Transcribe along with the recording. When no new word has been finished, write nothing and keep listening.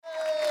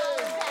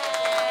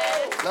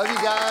Love you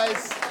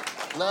guys.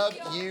 Love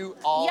you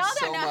all so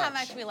much. Y'all don't know how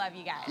much we love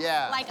you guys.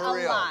 Yeah, like for a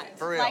real, lot.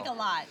 for real. Like a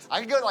lot.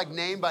 I could go like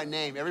name by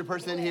name, every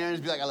person in here, and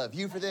just be like, I love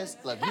you for this,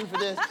 love you for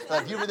this,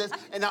 love you for this.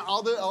 And now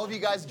all of you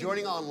guys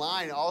joining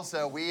online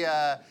also, we,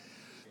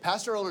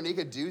 Pastor Earl and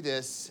Anika do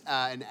this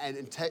and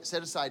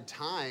set aside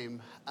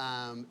time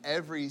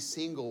every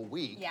single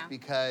week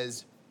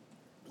because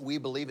we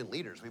believe in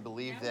leaders. We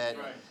believe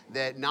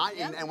that not,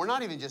 and we're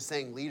not even just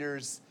saying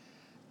leaders,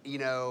 you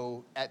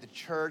know, at the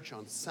church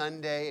on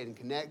Sunday and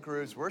connect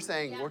groups. We're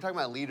saying, we're talking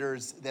about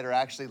leaders that are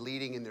actually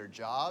leading in their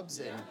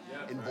jobs and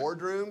in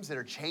boardrooms that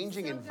are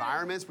changing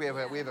environments. We have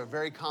a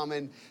very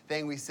common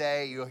thing we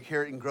say, you'll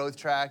hear it in Growth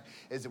Track,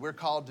 is that we're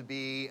called to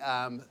be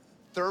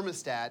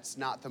thermostats,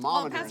 not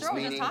thermometers. Pastor Earl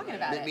was just talking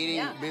about it.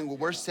 Meaning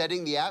we're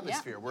setting the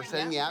atmosphere. We're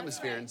setting the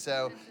atmosphere. And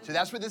so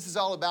that's what this is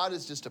all about,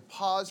 is just to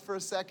pause for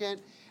a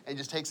second and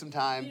just take some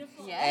time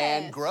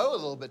and grow a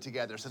little bit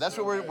together. So that's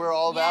what we're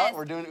all about.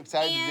 We're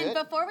excited to do it. And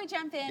before we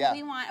jump in,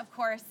 we want, of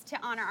course, to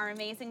honor our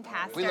amazing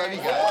pastor. We love you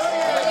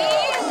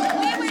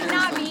guys. We would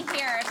not be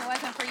here if it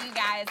wasn't for you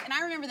guys. And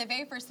I remember the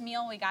very first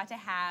meal we got to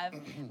have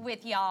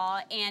with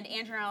y'all, and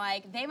Andrew and I were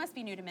like, they must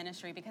be new to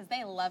ministry because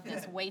they love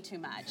this way too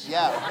much.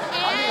 Yeah,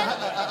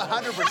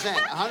 I mean,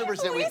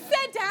 100%. We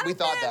sat down we with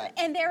thought them, that.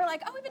 and they were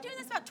like, oh, we've been doing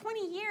this about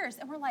 20 years.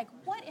 And we're like,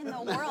 what in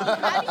the world?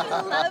 How do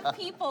you love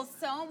people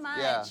so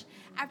much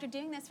after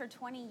doing this for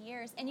 20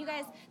 years? And you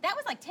guys, that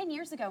was like 10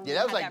 years ago when we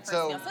had that first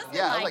meal. So it's been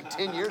that was like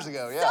 10 years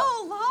ago,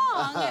 so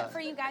long for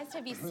you guys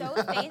to be so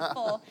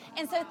faithful.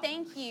 And so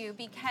thank you,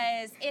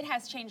 because it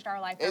has changed our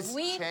life. It's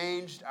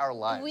changed our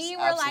lives. We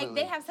were like,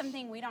 they have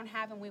something we don't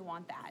have and we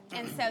want that.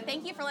 And so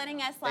thank you for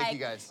letting us thank you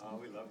guys.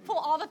 pull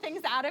all the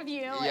things out of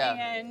you.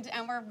 And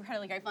we're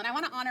incredibly grateful. And I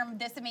want to honor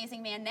this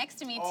amazing man next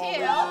to me too.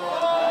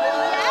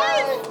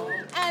 Yes.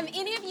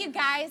 Any of you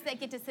guys that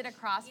get to sit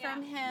across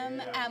from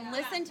him,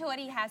 listen to what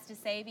he has to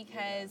say,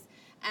 because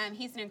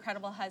he's an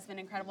incredible husband,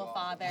 incredible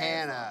father.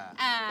 Hannah.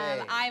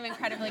 I'm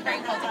incredibly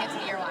grateful to get to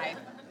be your wife.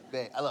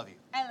 Babe, I love you.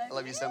 I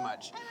love you so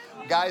much.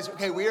 Guys,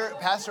 okay, we are,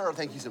 Pastor Earl,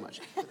 thank you so much.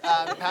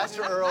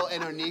 Pastor Earl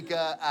and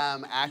Onika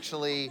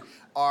actually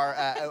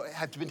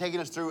have been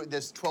taking us through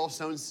this 12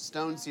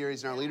 Stone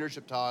series in our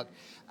leadership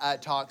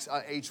talks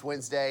each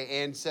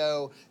Wednesday. And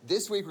so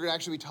this week we're going to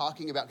actually be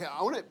talking about,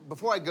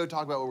 before I go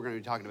talk about what we're going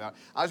to be talking about,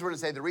 I just want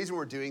to say the reason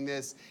we're doing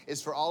this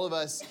is for all of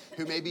us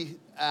who maybe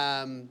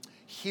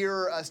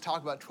hear us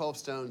talk about 12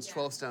 stones,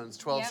 12 stones,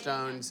 12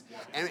 stones,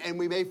 and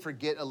we may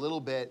forget a little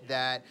bit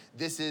that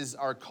this is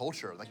our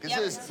culture. Like this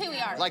is who we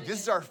are. Like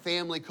this is our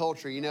family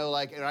culture. You know,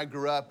 like, and I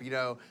grew up, you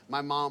know,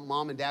 my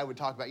mom and dad would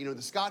talk about, you know,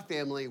 the Scott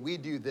family, we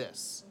do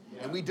this,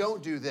 and we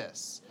don't do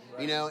this.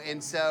 You know,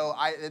 and so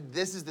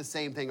this is the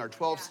same thing. Our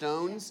 12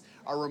 stones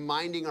are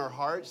reminding our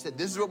hearts that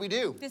this is what we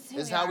do. This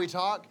is how we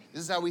talk.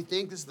 This is how we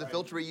think. This is the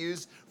filter we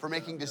use for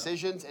making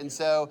decisions. And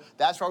so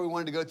that's why we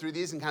wanted to go through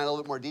these in kind of a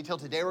little bit more detail.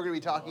 Today we're going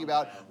to be talking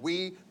about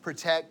we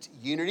protect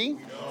unity.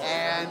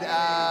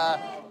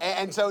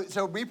 And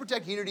so we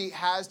protect unity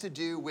has to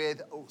do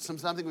with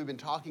something we've been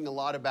talking a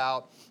lot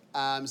about.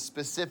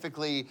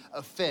 Specifically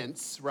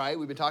offense, right?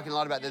 We've been talking a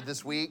lot about that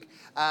this week,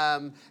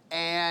 but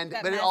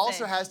it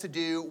also has to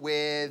do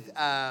with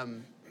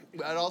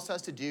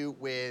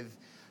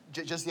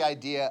just the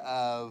idea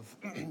of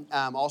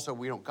also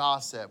we don't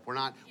gossip. We're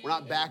not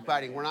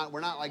backbiting. We're not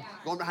like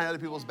going behind other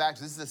people's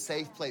backs. This is a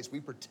safe place. We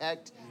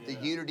protect the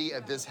unity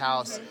of this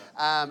house.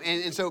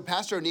 And so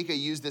Pastor Onika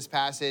used this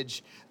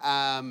passage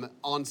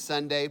on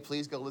Sunday.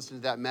 Please go listen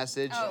to that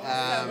message. Oh,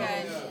 so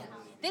good.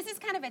 This is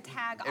kind of a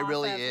tag off of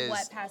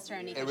what Pastor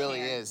Onika shared.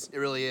 It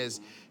really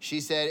is.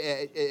 She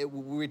said,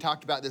 we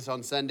talked about this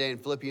on Sunday in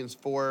Philippians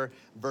 4,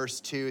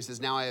 verse 2. It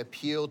says, now I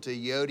appeal to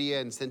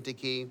Euodia and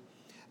Syntyche.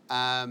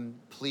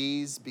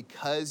 Please,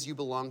 because you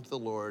belong to the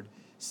Lord,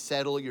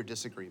 settle your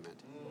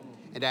disagreement.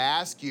 And I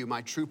ask you,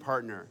 my true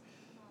partner,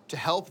 to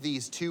help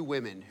these two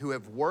women who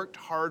have worked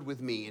hard with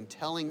me in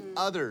telling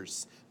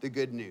others the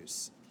good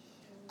news.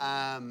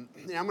 And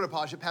I'm going to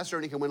pause it. Pastor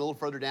Onika went a little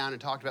further down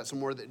and talked about some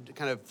more that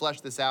kind of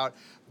fleshed this out.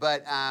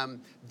 But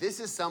this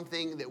is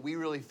something that we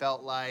really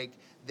felt like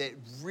that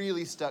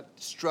really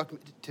struck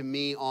to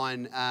me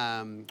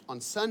on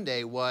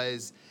Sunday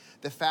was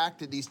the fact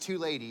that these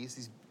two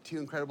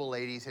incredible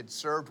ladies had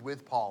served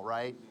with Paul,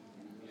 right?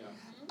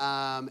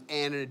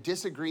 And a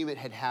disagreement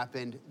had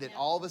happened that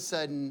all of a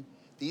sudden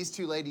these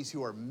two ladies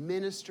who are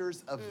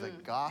ministers of the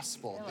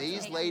gospel,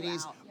 these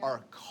ladies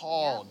are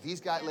called.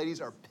 These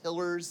ladies are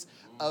pillars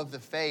of the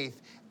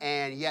faith,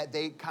 and yet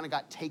they kind of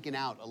got taken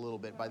out a little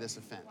bit by this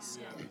offense.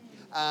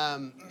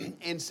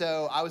 And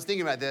so I was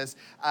thinking about this.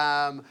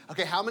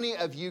 Okay, how many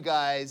of you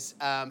guys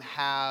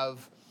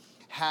have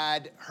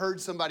heard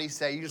somebody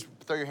say, you just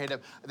throw your hand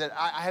up, that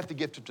I have the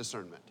gift of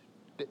discernment?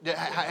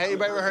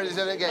 Anybody ever heard this?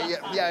 Okay,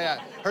 yeah.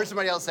 Heard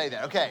somebody else say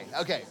that. Okay.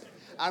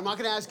 I'm not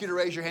going to ask you to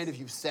raise your hand if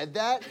you've said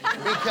that,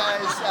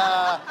 because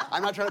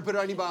I'm not trying to put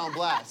anybody on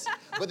blast.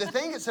 But the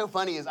thing that's so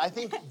funny is I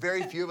think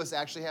very few of us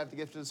actually have the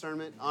gift of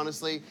discernment,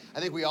 honestly. I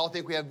think we all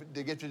think we have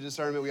the gift of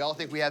discernment. We all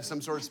think we have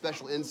some sort of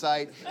special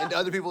insight into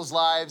other people's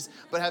lives,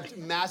 but have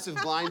massive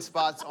blind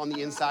spots on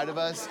the inside of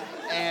us.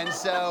 And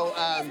so,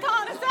 He's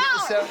calling us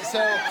out. so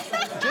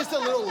just a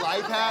little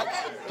life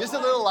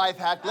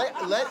hack.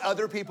 Let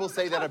other people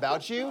say that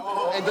about you,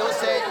 and don't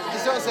say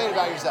it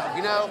about yourself,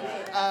 you know?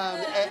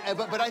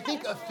 But I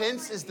think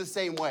offense is the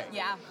same way.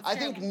 Yeah, I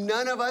true. think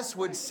none of us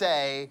would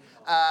say,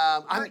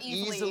 I'm We're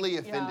easily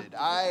offended.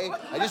 yeah.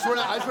 I just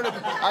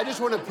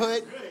want to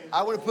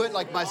put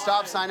like my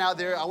stop sign out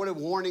there. I want a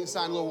warning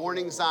sign, a little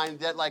warning sign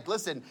that like,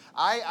 listen,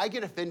 I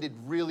get offended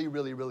really,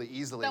 really, really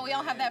easily. But we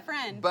all have that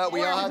friend. But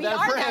we all have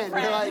that friend.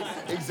 That You're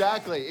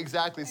friend. like,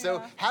 exactly.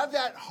 So have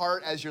that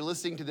heart as you're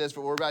listening to this,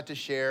 what we're about to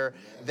share,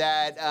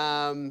 that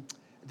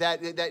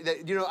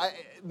you know,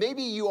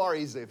 maybe you are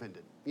easily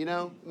offended. You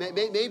know,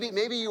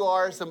 maybe you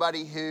are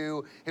somebody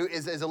who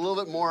is a little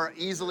bit more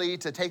easily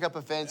to take up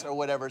offense or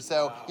whatever.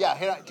 So yeah,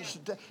 here,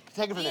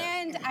 take it from there.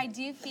 And I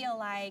do feel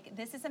like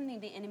this is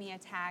something the enemy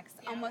attacks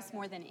almost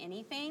more than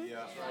anything.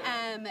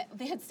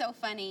 It's so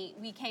funny.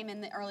 We came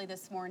in early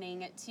this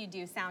morning to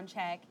do sound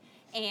check,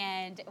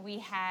 and we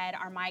had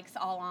our mics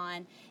all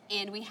on,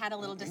 and we had a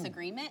little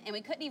disagreement, and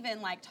we couldn't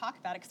even like talk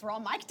about it because we're all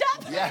mic'd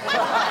up. Yeah.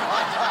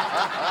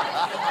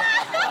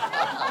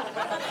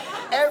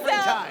 Every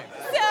time.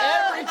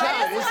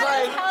 It's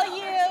like,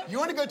 tell you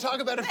want to go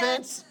talk about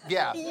offense?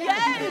 Yeah.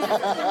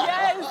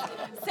 Yes.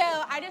 So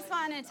I just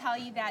want to tell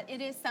you that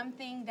it is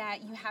something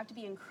that you have to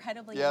be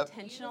incredibly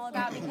intentional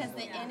about, because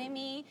the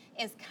enemy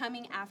is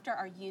coming after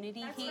our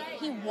unity.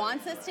 He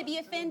wants us to be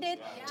offended,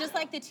 just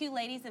like the two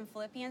ladies in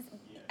Philippians.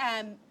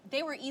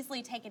 They were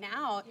easily taken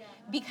out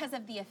because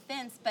of the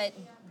offense, but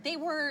they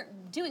were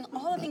doing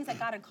all the things that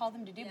God had called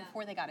them to do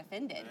before they got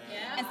offended.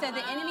 And so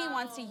the enemy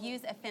wants to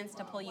use offense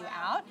to pull you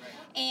out.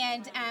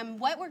 And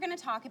what we're going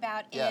to talk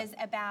about is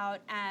about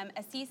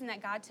a season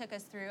that God took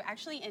us through,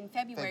 actually in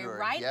February.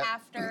 Right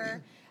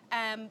after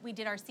we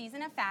did our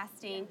season of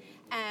fasting.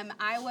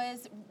 I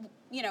was,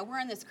 you know, we're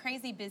in this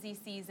crazy busy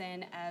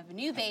season of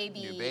new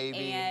baby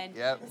and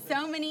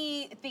so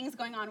many things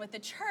going on with the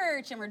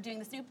church, and we're doing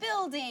this new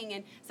building,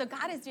 and so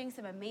God is doing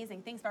some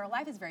amazing things, but our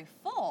life is very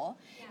full,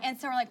 and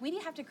so we're like, we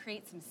have to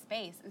create some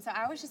space. And so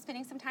I was just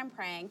spending some time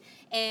praying,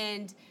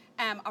 and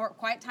our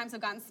quiet times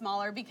have gotten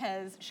smaller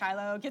because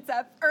Shiloh gets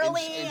up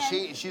early.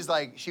 And she's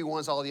like, she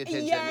wants all the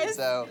attention. Yes.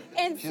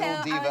 And she's a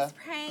little diva. I was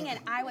praying, and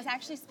I was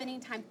actually spending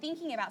time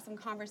thinking about some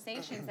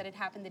conversations that had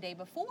happened the day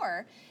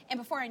before. And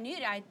before I knew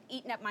it, I'd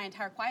eaten up my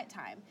entire quiet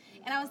time.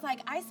 And I was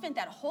like, I spent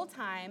that whole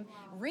time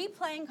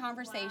replaying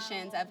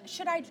conversations of,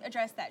 should I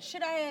address that?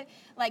 Should I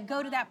like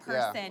go to that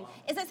person?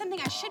 Is that something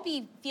I should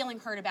be feeling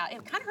hurt about?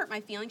 It kind of hurt my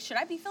feelings. Should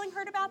I be feeling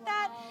hurt about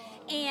that?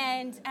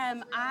 And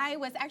I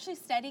was actually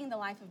studying the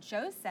life of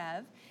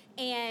Joseph,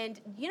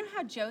 and you know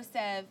how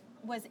Joseph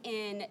was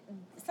in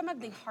some of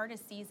the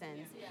hardest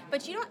seasons,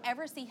 but you don't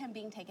ever see him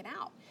being taken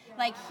out.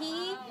 Like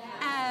he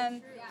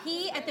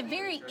at the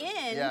very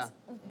end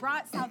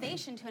brought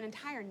salvation to an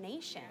entire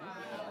nation.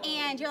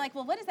 And you're like,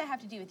 well, what does that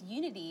have to do with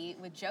unity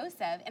with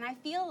Joseph? And I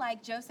feel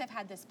like Joseph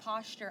had this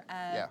posture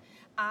of,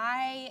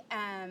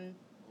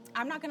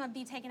 I'm not going to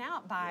be taken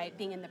out by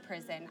being in the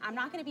prison. I'm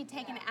not going to be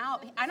taken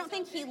out. I don't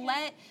think you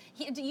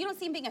don't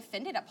see him being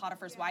offended at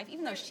Potiphar's wife,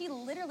 even though she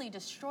literally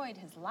destroyed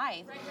his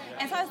life.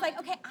 And so I was like,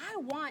 okay, I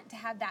want to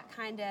have that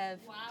kind of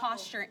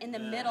posture in the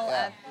middle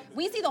of,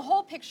 we see the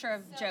whole picture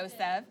of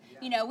Joseph.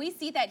 You know, we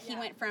see that he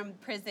went from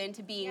prison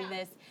to being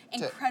this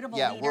incredible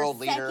world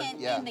leader,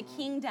 second in the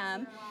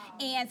kingdom.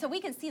 And so we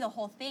can see the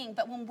whole thing,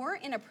 but when we're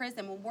in a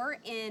prison, when we're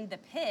in the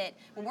pit,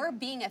 when we're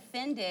being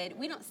offended,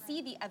 we don't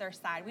see the other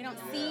side. We don't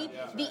see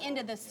the end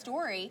of the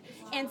story.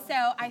 And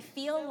so I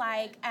feel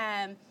like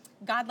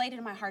God laid it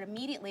in my heart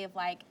immediately of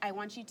like, I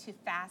want you to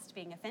fast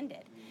being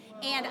offended.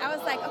 And I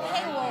was like,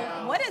 okay,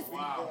 well,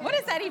 what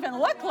does that even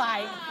look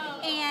like?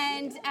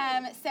 And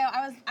so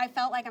I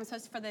felt like I'm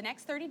supposed to, for the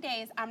next 30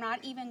 days, I'm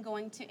not even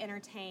going to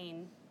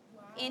entertain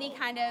any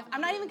kind of, I'm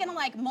not even gonna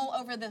like mull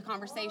over the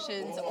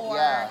conversations, or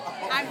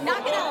I'm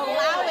not gonna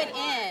allow it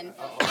in.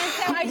 And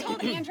so I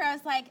told Andrew, I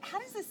was like, how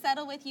does this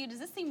settle with you? Does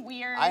this seem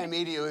weird? I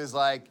immediately was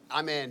like,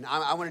 I'm in.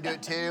 I want to do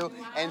it too.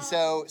 And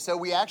so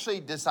we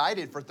actually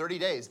decided for 30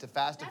 days to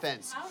fast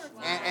offense.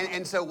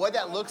 And so what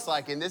that looks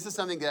like, and this is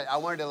something that I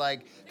wanted to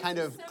like kind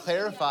of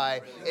clarify,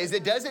 is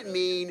it doesn't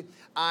mean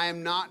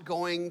I'm not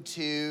going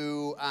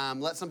to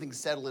let something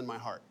settle in my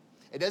heart.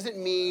 It doesn't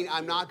mean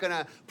I'm not going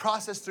to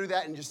process through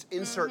that and just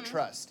insert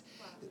trust.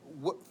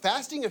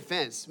 Fasting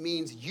offense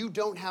means you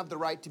don't have the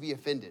right to be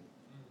offended.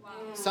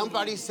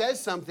 Somebody says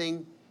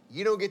something,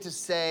 you don't get to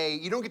say,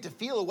 you don't get to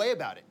feel a way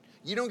about it.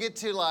 You don't get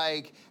to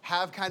like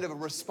have kind of a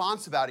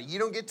response about it. You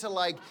don't get to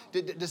like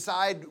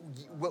decide,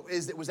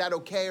 was that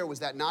okay or was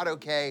that not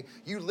okay?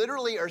 You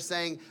literally are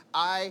saying,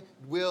 I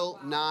will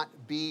not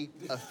be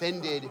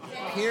offended,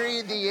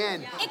 period, the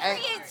end. It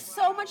creates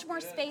so much more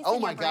space Oh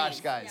in my your brain.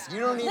 gosh, guys, you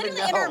don't even know.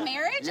 Literally in our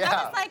marriage, Yeah.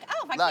 I was like,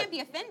 oh, if I can't be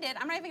offended,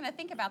 I'm not even gonna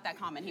think about that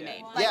comment he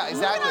made. Like, yeah,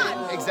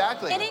 exactly,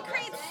 exactly. And it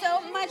creates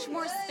so much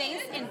more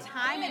space and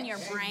time in your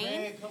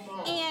brain.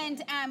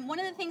 And one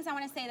of the things I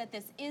wanna say that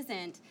this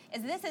isn't,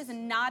 is this is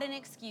not an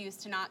excuse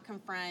to not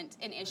confront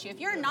an issue. If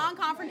you're a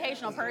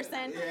non-confrontational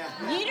person,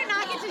 you do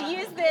not get to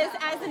use this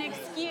as an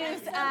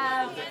excuse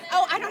of,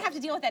 oh, I don't have to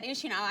deal with that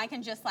issue now, I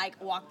can just like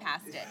walk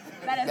past it.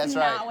 That is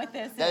not what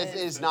this is. That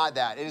is not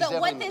that. It is but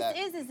what definitely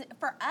not this is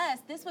for us,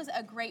 this was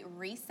a great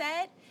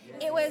reset.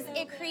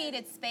 It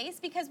created space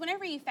because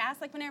whenever you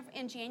fast, like whenever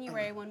in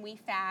January when we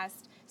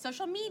fast,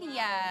 social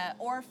media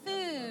or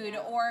food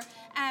or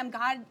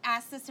God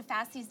asks us to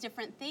fast these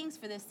different things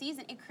for this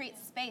season, it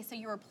creates space. So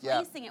you're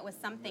replacing it with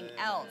something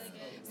else.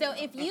 So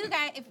if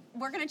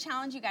we're gonna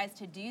challenge you guys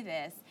to do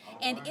this,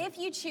 and if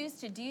you choose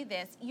to do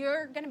this,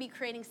 you're gonna be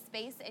creating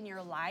space in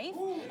your life.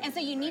 And so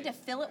you need to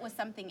fill it with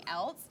something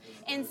else.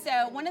 And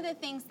so one of the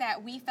things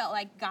that we felt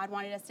like God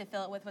wanted us to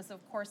fill it with was,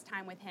 of course,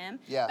 time with Him.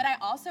 Yeah. But I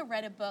also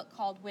read a book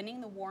called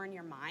Winning the War in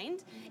Your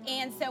Mind.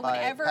 And so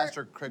whenever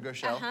Pastor Craig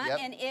Groeschel.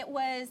 And it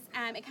was,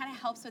 it kind of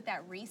helps with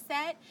that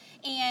reset.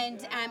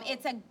 And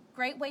it's a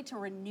great way to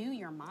renew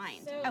your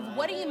mind of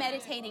what are you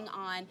meditating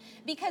on,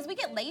 because we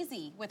get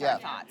lazy with our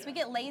thoughts. We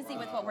get lazy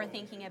with what we're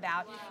thinking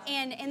about.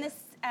 And in this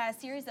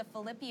series of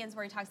Philippians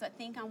where he talks about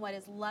think on what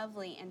is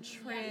lovely and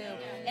true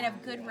and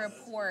of good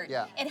report,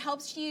 it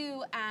helps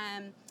you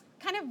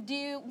kind of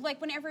do, like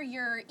whenever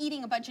you're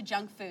eating a bunch of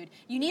junk food,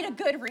 you need a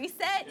good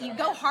reset, you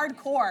go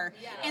hardcore.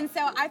 And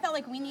so I felt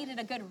like we needed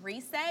a good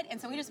reset,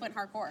 and so we just went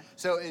hardcore.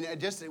 So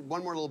just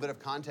one more little bit of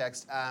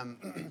context,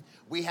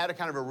 we had a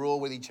kind of a rule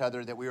with each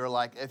other that we were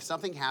like, if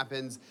something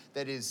happens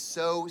that is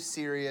so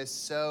serious,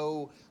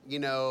 so,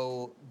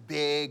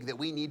 big that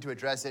we need to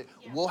address it,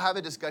 we'll have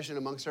a discussion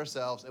amongst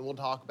ourselves and we'll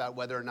talk about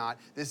whether or not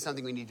this is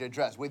something we need to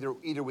address,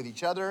 either with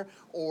each other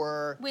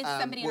or with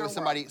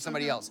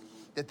somebody else.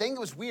 The thing that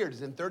was weird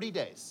is in 30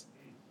 days,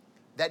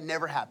 that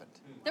never happened.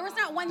 There was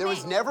not one thing. There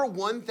was never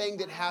one thing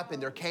that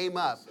happened or came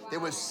up that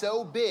was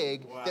so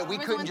big that we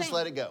couldn't just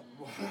let it go.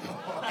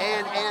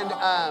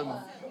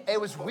 And it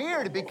was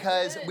weird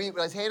because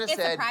as Hannah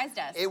said, surprised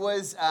us. It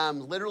was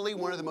literally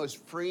one of the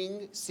most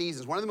freeing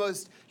seasons, one of the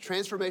most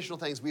transformational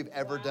things we've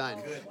ever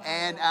done.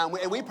 And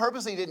we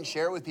purposely didn't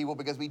share it with people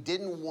because we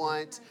didn't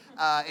want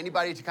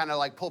anybody to kind of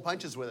like pull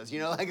punches with us,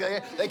 like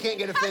they can't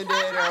get offended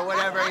or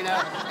whatever,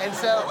 And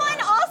so. Well,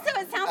 and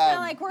also it sounds kind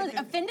of like we're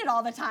offended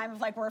all the time,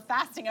 of like we're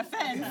fasting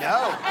offense.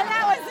 No. And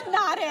that was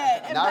not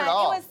it. Not at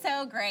all. It was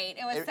so great.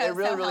 It was It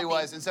really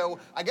was. And so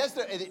I guess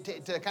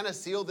to kind of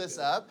seal this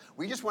up,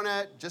 we just want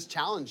to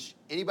challenge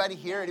anybody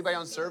here, anybody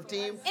on Serve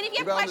Team, and if you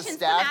anybody have on the questions,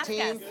 staff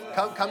team,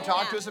 come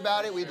talk to us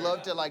about it. We'd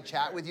love to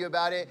chat with you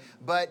about it.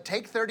 But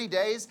take 30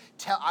 days.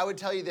 I would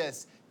tell you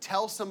this.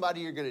 Tell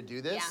somebody you're going to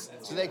do this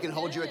so they can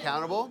hold you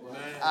accountable,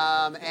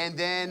 and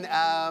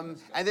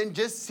then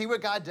just see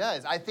what God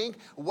does. I think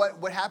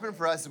what happened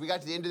for us is we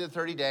got to the end of the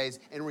 30 days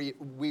and we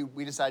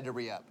decided to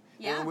re-up.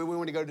 Yeah. And we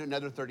want to go to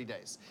another 30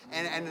 days.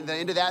 And at the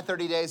end of that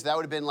 30 days, that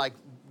would have been like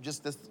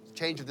just this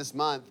change of this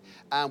month.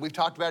 We've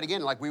talked about it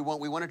again. Like we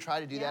want to try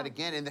to do that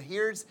again. And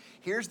here's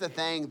the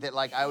thing that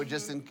I would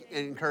just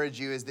encourage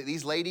you is that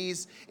these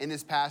ladies in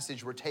this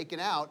passage were taken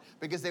out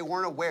because they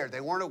weren't aware.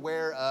 They weren't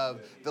aware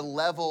of the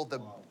level,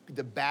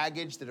 the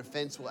baggage that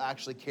offense will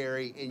actually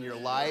carry in your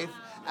life.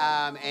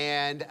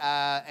 And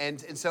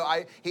so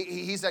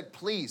he's like,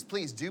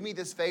 please do me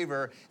this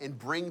favor and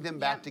bring them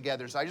back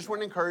together. So I just want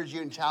to encourage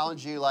you and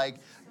challenge you,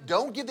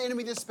 don't give the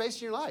enemy this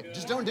space in your life.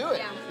 Just don't do it.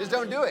 Yeah. Just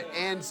don't do it.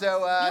 And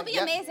so you'll be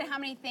amazed at how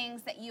many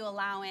things that you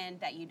allow in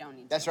that you don't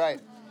need to. That's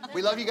right.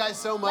 We love you guys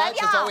so much. Love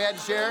y'all. That's all we had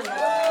to share.